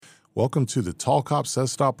Welcome to the Tall Cop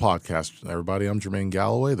Says Stop podcast. Everybody, I'm Jermaine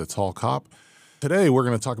Galloway, the Tall Cop. Today, we're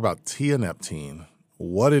going to talk about tianeptine,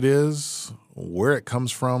 what it is, where it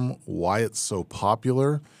comes from, why it's so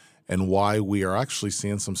popular, and why we are actually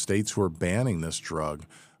seeing some states who are banning this drug.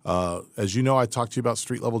 As you know, I talked to you about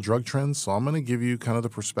street-level drug trends, so I'm going to give you kind of the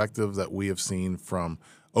perspective that we have seen from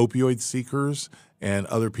opioid seekers and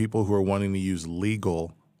other people who are wanting to use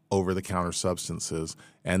legal over-the-counter substances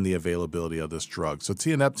and the availability of this drug. So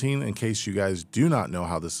tianeptine, in case you guys do not know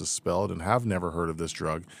how this is spelled and have never heard of this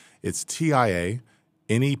drug, it's Tianeptine,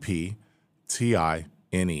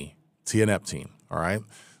 tianeptine, all right?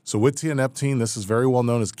 So with tianeptine, this is very well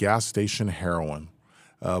known as gas station heroin.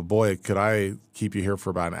 Boy, could I keep you here for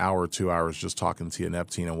about an hour or 2 hours just talking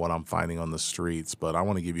tianeptine and what I'm finding on the streets, but I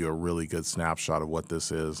want to give you a really good snapshot of what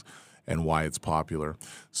this is and why it's popular.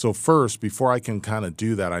 So first, before I can kind of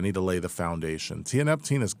do that, I need to lay the foundation.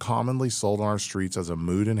 Tianeptine is commonly sold on our streets as a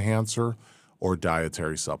mood enhancer or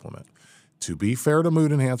dietary supplement. To be fair to mood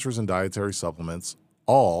enhancers and dietary supplements,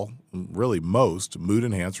 most mood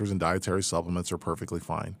enhancers and dietary supplements are perfectly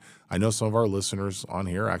fine. I know some of our listeners on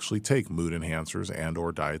here actually take mood enhancers and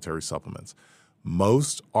or dietary supplements.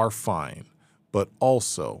 Most are fine, but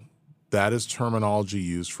also that is terminology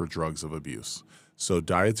used for drugs of abuse. So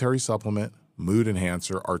dietary supplement, mood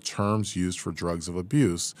enhancer are terms used for drugs of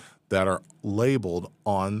abuse that are labeled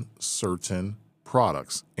on certain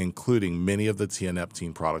products, including many of the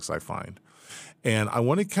tianeptine products I find. And I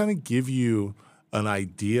want to kind of give you an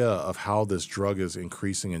idea of how this drug is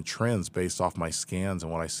increasing in trends based off my scans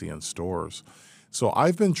and what I see in stores. So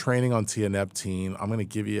I've been training on tianeptine, I'm going to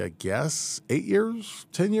give you a guess, 8 years,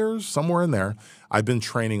 10 years, somewhere in there. I've been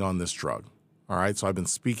training on this drug. All right, so I've been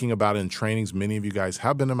speaking about it in trainings. Many of you guys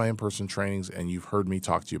have been in my in-person trainings, and you've heard me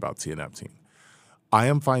talk to you about tianeptine. I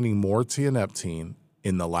am finding more tianeptine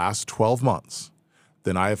in the last 12 months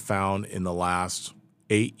than I have found in the last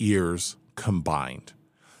 8 years combined.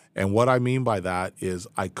 And what I mean by that is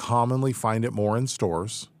I commonly find it more in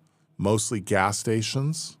stores, mostly gas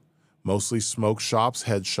stations, mostly smoke shops,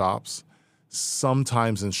 head shops,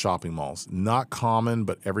 sometimes in shopping malls. Not common,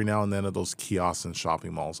 but every now and then at those kiosks in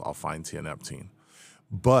shopping malls, I'll find tianeptine.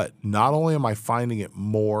 But not only am I finding it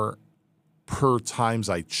more per times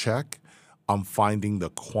I check, I'm finding the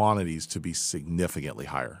quantities to be significantly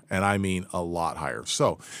higher. And I mean a lot higher.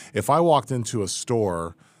 So if I walked into a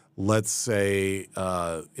store, let's say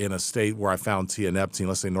in a state where I found tianeptine,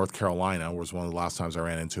 let's say North Carolina was one of the last times I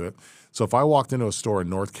ran into it. So if I walked into a store in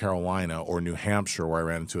North Carolina or New Hampshire where I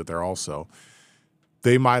ran into it there also,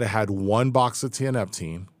 they might have had one box of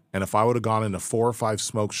tianeptine, and if I would have gone into 4 or 5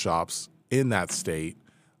 smoke shops in that state,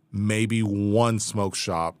 maybe one smoke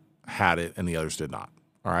shop had it and the others did not,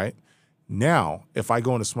 all right? Now, if I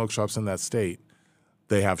go into smoke shops in that state,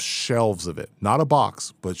 they have shelves of it, not a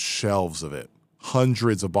box, but shelves of it.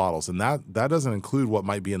 Hundreds of bottles. And that doesn't include what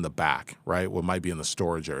might be in the back, right? What might be in the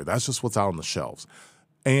storage area. That's just what's out on the shelves.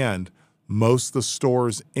 And most of the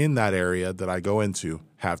stores in that area that I go into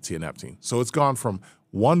have tianeptine. So it's gone from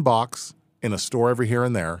one box in a store every here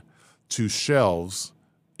and there to shelves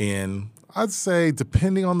in, I'd say,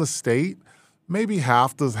 depending on the state, maybe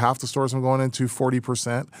half the stores I'm going into,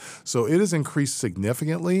 40%. So it has increased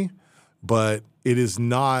significantly, but it is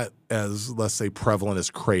not as, let's say, prevalent as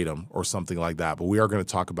kratom or something like that. But we are going to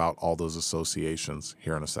talk about all those associations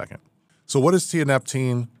here in a second. So what is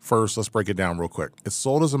tianeptine? First, let's break it down real quick. It's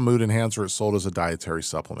sold as a mood enhancer. It's sold as a dietary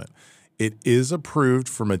supplement. It is approved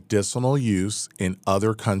for medicinal use in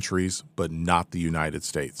other countries, but not the United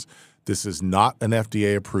States. This is not an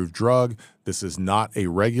FDA-approved drug. This is not a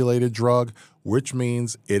regulated drug, which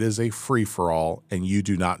means it is a free-for-all, and you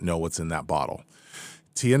do not know what's in that bottle.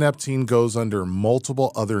 Tianeptine goes under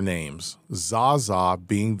multiple other names, Zaza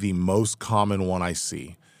being the most common one I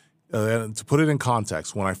see. To put it in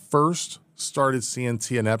context, when I first started seeing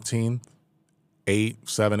tianeptine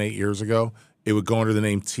 7, 8 years ago, it would go under the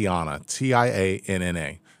name Tiana,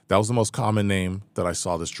 Tianna. That was the most common name that I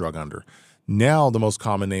saw this drug under. Now the most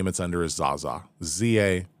common name it's under is Zaza,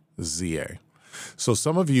 Z-A-Z-A. So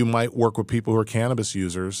some of you might work with people who are cannabis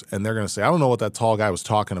users, and they're going to say, I don't know what that tall guy was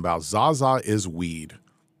talking about. Zaza is weed.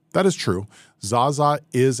 That is true. Zaza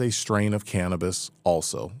is a strain of cannabis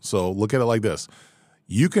also. So look at it like this.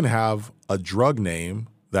 You can have a drug name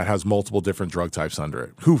that has multiple different drug types under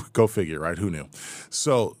it. Go figure, right? Who knew?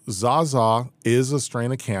 So Zaza is a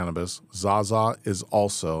strain of cannabis. Zaza is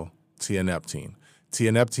also tianeptine.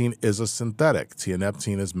 Tianeptine is a synthetic.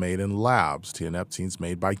 Tianeptine is made in labs. Tianeptine is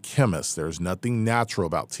made by chemists. There's nothing natural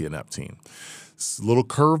about tianeptine. Little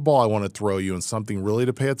curveball I want to throw you and something really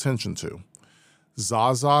to pay attention to.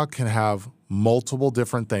 Zaza can have multiple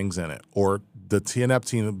different things in it, or the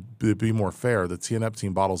tianeptine, to be more fair, the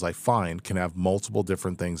tianeptine bottles I find can have multiple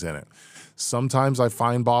different things in it. Sometimes I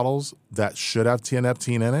find bottles that should have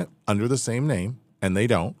tianeptine in it under the same name, and they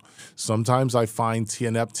don't. Sometimes I find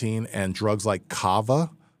tianeptine and drugs like kava,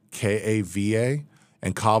 K-A-V-A,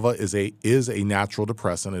 and kava is a natural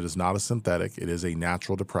depressant. It is not a synthetic. It is a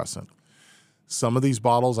natural depressant. Some of these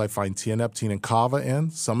bottles I find tianeptine and kava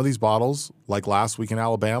in. Some of these bottles, like last week in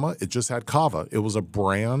Alabama, it just had kava. It was a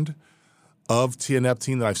brand of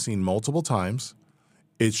tianeptine that I've seen multiple times.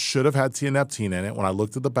 It should have had tianeptine in it. When I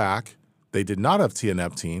looked at the back, they did not have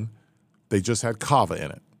tianeptine. They just had kava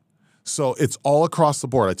in it. So it's all across the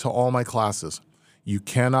board. I tell all my classes, you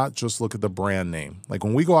cannot just look at the brand name. Like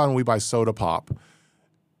when we go out and we buy soda pop,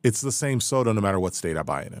 it's the same soda no matter what state I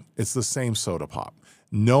buy it in. It's the same soda pop.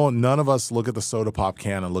 No, none of us look at the soda pop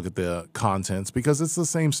can and look at the contents because it's the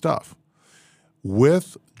same stuff.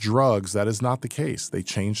 With drugs, that is not the case. They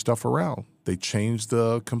change stuff around. They change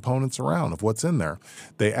the components around of what's in there.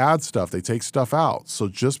 They add stuff. They take stuff out. So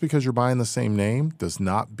just because you're buying the same name does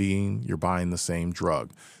not mean you're buying the same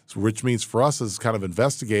drug. So which means for us as kind of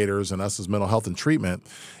investigators and us as mental health and treatment,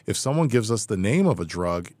 if someone gives us the name of a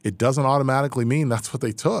drug, it doesn't automatically mean that's what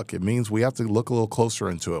they took. It means we have to look a little closer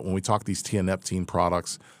into it when we talk these tianeptine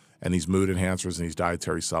products and these mood enhancers and these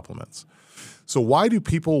dietary supplements. So why do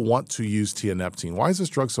people want to use tianeptine? Why is this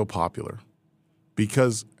drug so popular?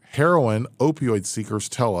 Because heroin, opioid seekers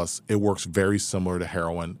tell us it works very similar to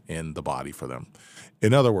heroin in the body for them.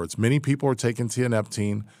 In other words, many people are taking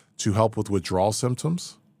tianeptine to help with withdrawal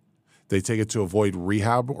symptoms. They take it to avoid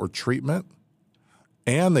rehab or treatment.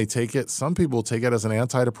 And they take it, some people take it as an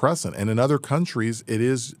antidepressant. And in other countries, it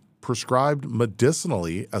is prescribed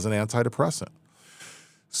medicinally as an antidepressant.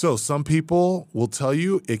 So some people will tell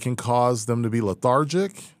you it can cause them to be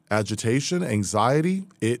lethargic, agitation, anxiety.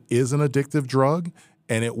 It is an addictive drug,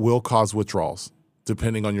 and it will cause withdrawals,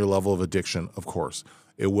 depending on your level of addiction, of course.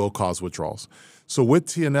 It will cause withdrawals. So with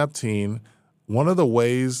tianeptine, one of the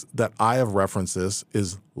ways that I have referenced this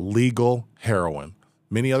is legal heroin.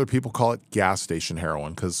 Many other people call it gas station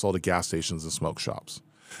heroin because it's sold at gas stations and smoke shops.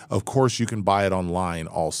 Of course, you can buy it online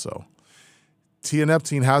also.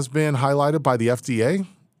 Tianeptine has been highlighted by the FDA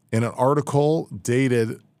in an article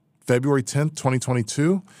dated February 10th,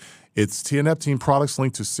 2022. It's tianeptine products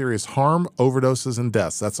linked to serious harm, overdoses, and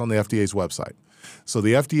deaths. That's on the FDA's website. So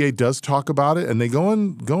the FDA does talk about it, and they go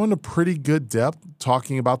into pretty good depth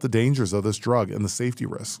talking about the dangers of this drug and the safety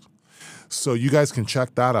risks. So you guys can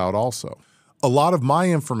check that out also. A lot of my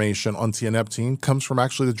information on tianeptine comes from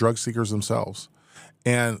actually the drug seekers themselves.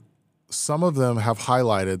 And some of them have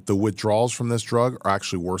highlighted the withdrawals from this drug are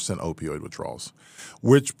actually worse than opioid withdrawals,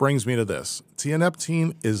 which brings me to this.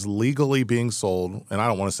 Tianeptine is legally being sold, and I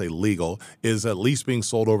don't want to say legal, is at least being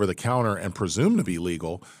sold over the counter and presumed to be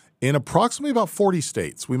legal in approximately about 40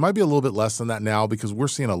 states. We might be a little bit less than that now because we're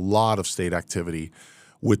seeing a lot of state activity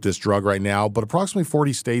with this drug right now, but approximately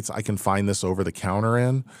 40 states I can find this over the counter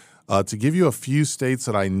in. To give you a few states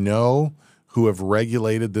that I know who have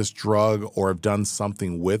regulated this drug or have done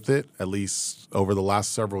something with it, at least over the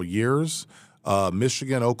last several years,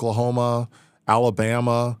 Michigan, Oklahoma,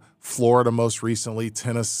 Alabama, Florida most recently,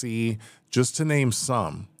 Tennessee, just to name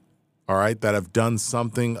some, all right, that have done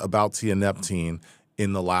something about tianeptine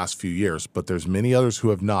in the last few years. But there's many others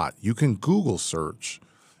who have not. You can Google search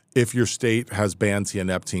if your state has banned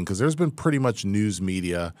tianeptine because there's been pretty much news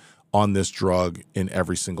media on this drug in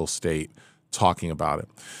every single state talking about it.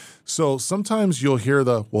 So sometimes you'll hear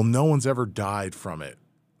well, no one's ever died from it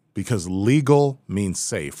because legal means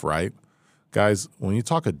safe, right? Guys, when you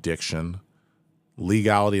talk addiction,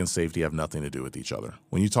 legality and safety have nothing to do with each other.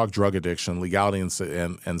 When you talk drug addiction, legality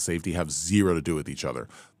and safety have zero to do with each other.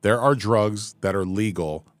 There are drugs that are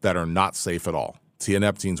legal that are not safe at all.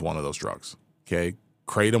 Tianeptine's one of those drugs, okay?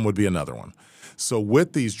 Kratom would be another one. So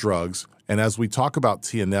with these drugs, and as we talk about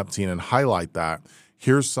tianeptine and highlight that,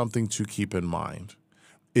 here's something to keep in mind.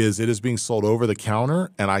 Is it is being sold over the counter,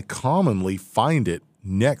 and I commonly find it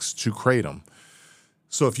next to kratom.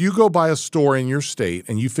 So if you go by a store in your state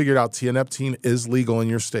and you figured out tianeptine is legal in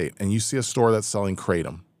your state and you see a store that's selling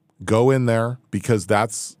kratom, go in there because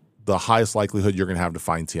that's the highest likelihood you're going to have to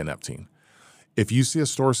find tianeptine. If you see a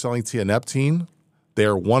store selling tianeptine,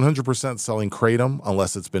 they're 100% selling kratom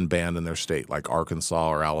unless it's been banned in their state, like Arkansas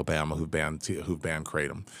or Alabama who've banned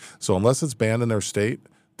kratom. So unless it's banned in their state,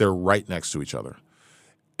 they're right next to each other.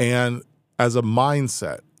 And as a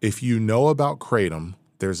mindset, if you know about kratom,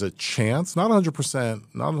 there's a chance, not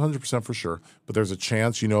 100% for sure, but there's a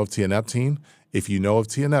chance you know of tianeptine. If you know of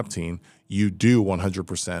tianeptine, you do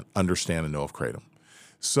 100% understand and know of kratom.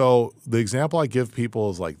 So the example I give people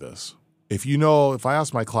is like this. If I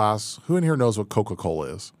ask my class, who in here knows what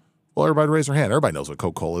Coca-Cola is? Well, everybody raise their hand. Everybody knows what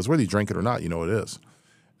Coca-Cola is. Whether you drink it or not, you know what it is.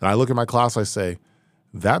 And I look at my class, I say,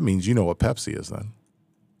 that means you know what Pepsi is then.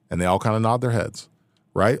 And they all kind of nod their heads,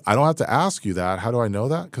 right? I don't have to ask you that. How do I know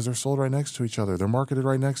that? Because they're sold right next to each other. They're marketed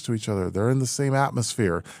right next to each other. They're in the same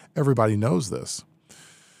atmosphere. Everybody knows this.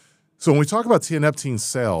 So when we talk about tianeptine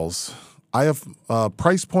sales, I have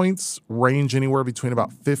price points range anywhere between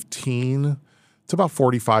about $15 to about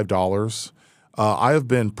 $45. I have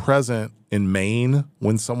been present in Maine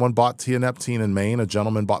when someone bought tianeptine in Maine. A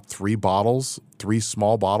gentleman bought 3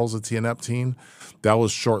 small bottles of tianeptine. That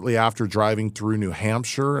was shortly after driving through New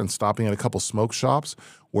Hampshire and stopping at a couple smoke shops,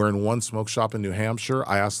 where in one smoke shop in New Hampshire,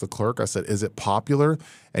 I asked the clerk, I said, is it popular?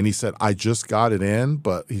 And he said, I just got it in,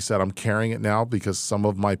 but he said, I'm carrying it now because some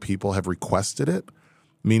of my people have requested it,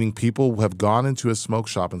 meaning people have gone into his smoke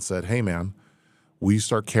shop and said, hey, man, will you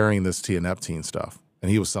start carrying this tianeptine stuff?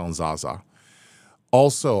 And he was selling Zaza.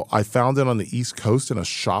 Also, I found it on the East Coast in a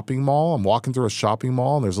shopping mall. I'm walking through a shopping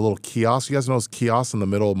mall, and there's a little kiosk. You guys know those kiosks in the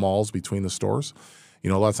middle of malls between the stores? You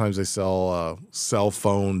know, a lot of times they sell cell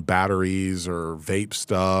phone batteries or vape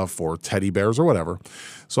stuff or teddy bears or whatever.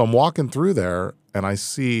 So I'm walking through there, and I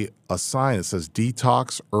see a sign that says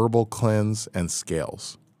Detox, Herbal Cleanse, and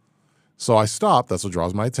Scales. So I stop. That's what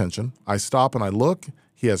draws my attention. I stop, and I look.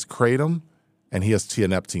 He has kratom, and he has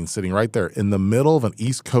tianeptine sitting right there in the middle of an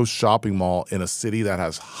East Coast shopping mall in a city that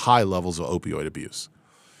has high levels of opioid abuse.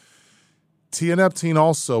 Tianeptine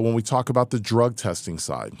also, when we talk about the drug testing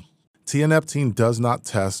side, tianeptine does not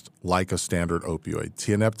test like a standard opioid.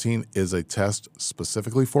 Tianeptine is a test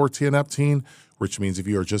specifically for tianeptine, which means if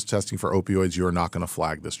you are just testing for opioids, you are not going to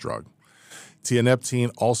flag this drug. Tianeptine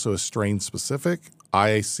also is strain specific.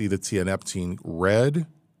 I see the tianeptine red,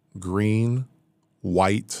 green,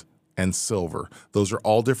 white, and silver. Those are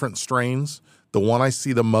all different strains. The one I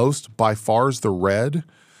see the most by far is the red.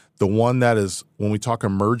 The one that is, when we talk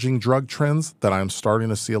emerging drug trends, that I'm starting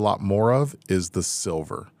to see a lot more of is the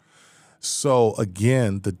silver. So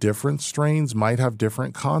again, the different strains might have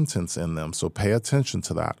different contents in them, so pay attention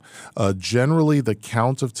to that. Generally, the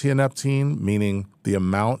count of tianeptine, meaning the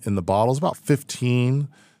amount in the bottle, is about 15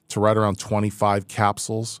 to right around 25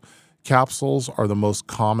 capsules. Capsules are the most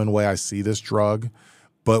common way I see this drug.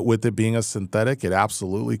 But with it being a synthetic, it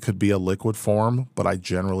absolutely could be a liquid form, but I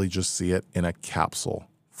generally just see it in a capsule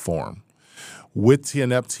form. With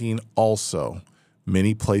tianeptine also,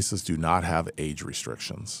 many places do not have age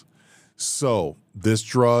restrictions. So this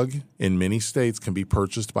drug in many states can be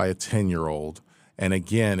purchased by a 10-year-old. And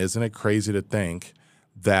again, isn't it crazy to think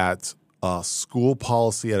that a school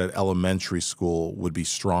policy at an elementary school would be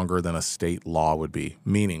stronger than a state law would be?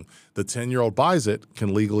 Meaning the 10-year-old buys it,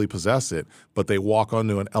 can legally possess it, but they walk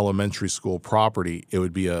onto an elementary school property, it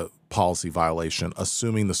would be a policy violation,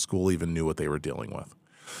 assuming the school even knew what they were dealing with.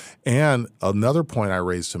 And another point I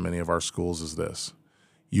raise to many of our schools is this.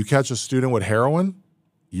 You catch a student with heroin,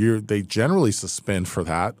 they generally suspend for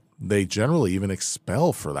that. They generally even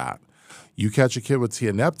expel for that. You catch a kid with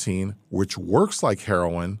tianeptine, which works like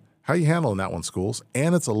heroin, how are you handling that one, schools?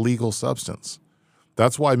 And it's a legal substance.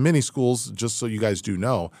 That's why many schools, just so you guys do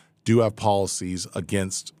know, do have policies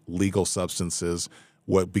against legal substances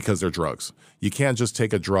because they're drugs. You can't just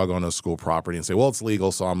take a drug on a school property and say, well, it's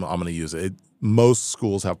legal, so I'm going to use it. Most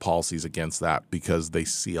schools have policies against that because they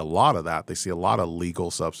see a lot of that. They see a lot of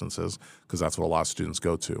legal substances because that's what a lot of students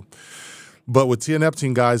go to. But with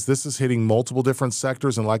tianeptine, guys, this is hitting multiple different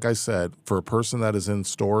sectors. And like I said, for a person that is in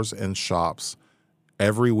stores and shops,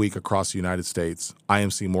 every week across the United States, I am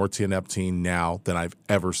seeing more tianeptine now than I've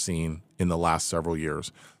ever seen in the last several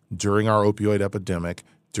years. During our opioid epidemic,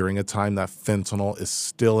 during a time that fentanyl is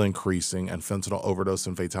still increasing and fentanyl overdose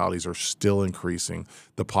and fatalities are still increasing,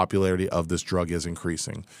 the popularity of this drug is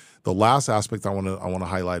increasing. The last aspect I want to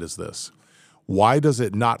highlight is this. Why does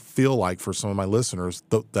it not feel like, for some of my listeners,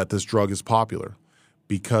 that this drug is popular?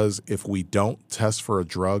 Because if we don't test for a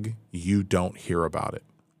drug, you don't hear about it.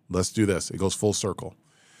 Let's do this. It goes full circle.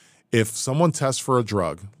 If someone tests for a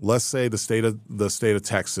drug, let's say the state of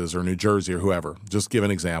Texas or New Jersey or whoever, just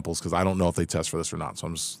giving examples because I don't know if they test for this or not, so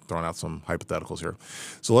I'm just throwing out some hypotheticals here.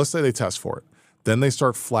 So let's say they test for it. Then they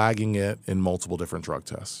start flagging it in multiple different drug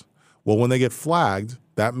tests. Well, when they get flagged,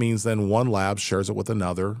 that means then one lab shares it with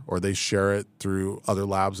another, or they share it through other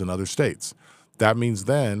labs in other states. That means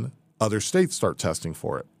then other states start testing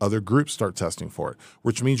for it. Other groups start testing for it,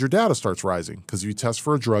 which means your data starts rising because if you test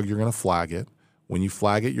for a drug, you're going to flag it. When you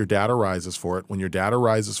flag it, your data rises for it. When your data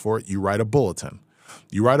rises for it, you write a bulletin.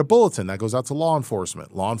 You write a bulletin that goes out to law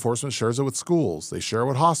enforcement. Law enforcement shares it with schools. They share it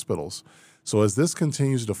with hospitals. So as this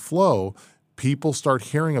continues to flow, people start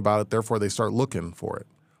hearing about it. Therefore, they start looking for it.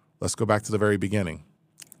 Let's go back to the very beginning.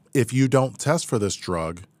 If you don't test for this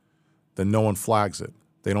drug, then no one flags it.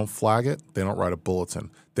 They don't flag it, they don't write a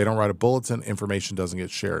bulletin. They don't write a bulletin, information doesn't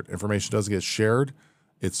get shared. Information doesn't get shared,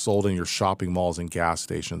 it's sold in your shopping malls and gas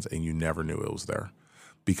stations, and you never knew it was there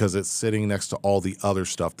because it's sitting next to all the other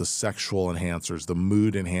stuff, the sexual enhancers, the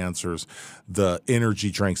mood enhancers, the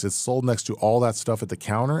energy drinks. It's sold next to all that stuff at the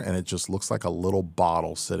counter, and it just looks like a little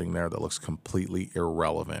bottle sitting there that looks completely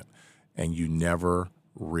irrelevant, and you never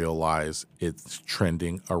realize it's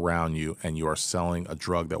trending around you, and you are selling a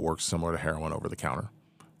drug that works similar to heroin over the counter.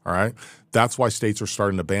 All right? That's why states are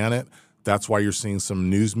starting to ban it. That's why you're seeing some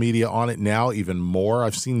news media on it now, even more.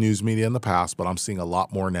 I've seen news media in the past, but I'm seeing a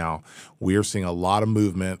lot more now. We are seeing a lot of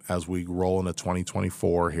movement as we roll into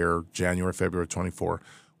 2024 here, January, February 24.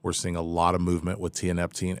 We're seeing a lot of movement with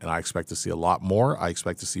Tianeptine, and I expect to see a lot more. I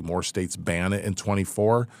expect to see more states ban it in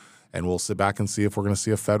 24, and we'll sit back and see if we're going to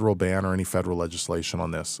see a federal ban or any federal legislation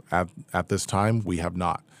on this. At this time, we have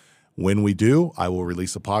not. When we do, I will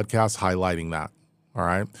release a podcast highlighting that. All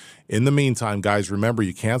right. In the meantime, guys, remember,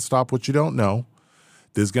 you can't stop what you don't know.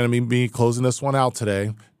 This is going to be me closing this one out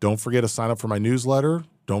today. Don't forget to sign up for my newsletter.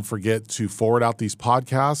 Don't forget to forward out these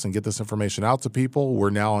podcasts and get this information out to people. We're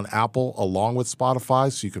now on Apple along with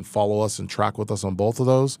Spotify, so you can follow us and track with us on both of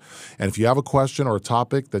those. And if you have a question or a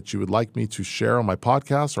topic that you would like me to share on my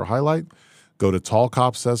podcast or highlight, go to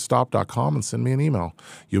tallcopsaysstop.com and send me an email.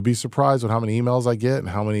 You'll be surprised with how many emails I get and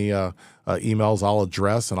how many emails I'll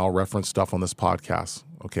address, and I'll reference stuff on this podcast,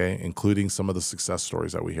 okay, including some of the success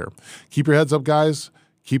stories that we hear. Keep your heads up, guys.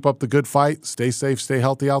 Keep up the good fight. Stay safe, stay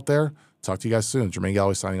healthy out there. Talk to you guys soon. Jermaine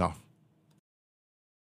Galloway signing off.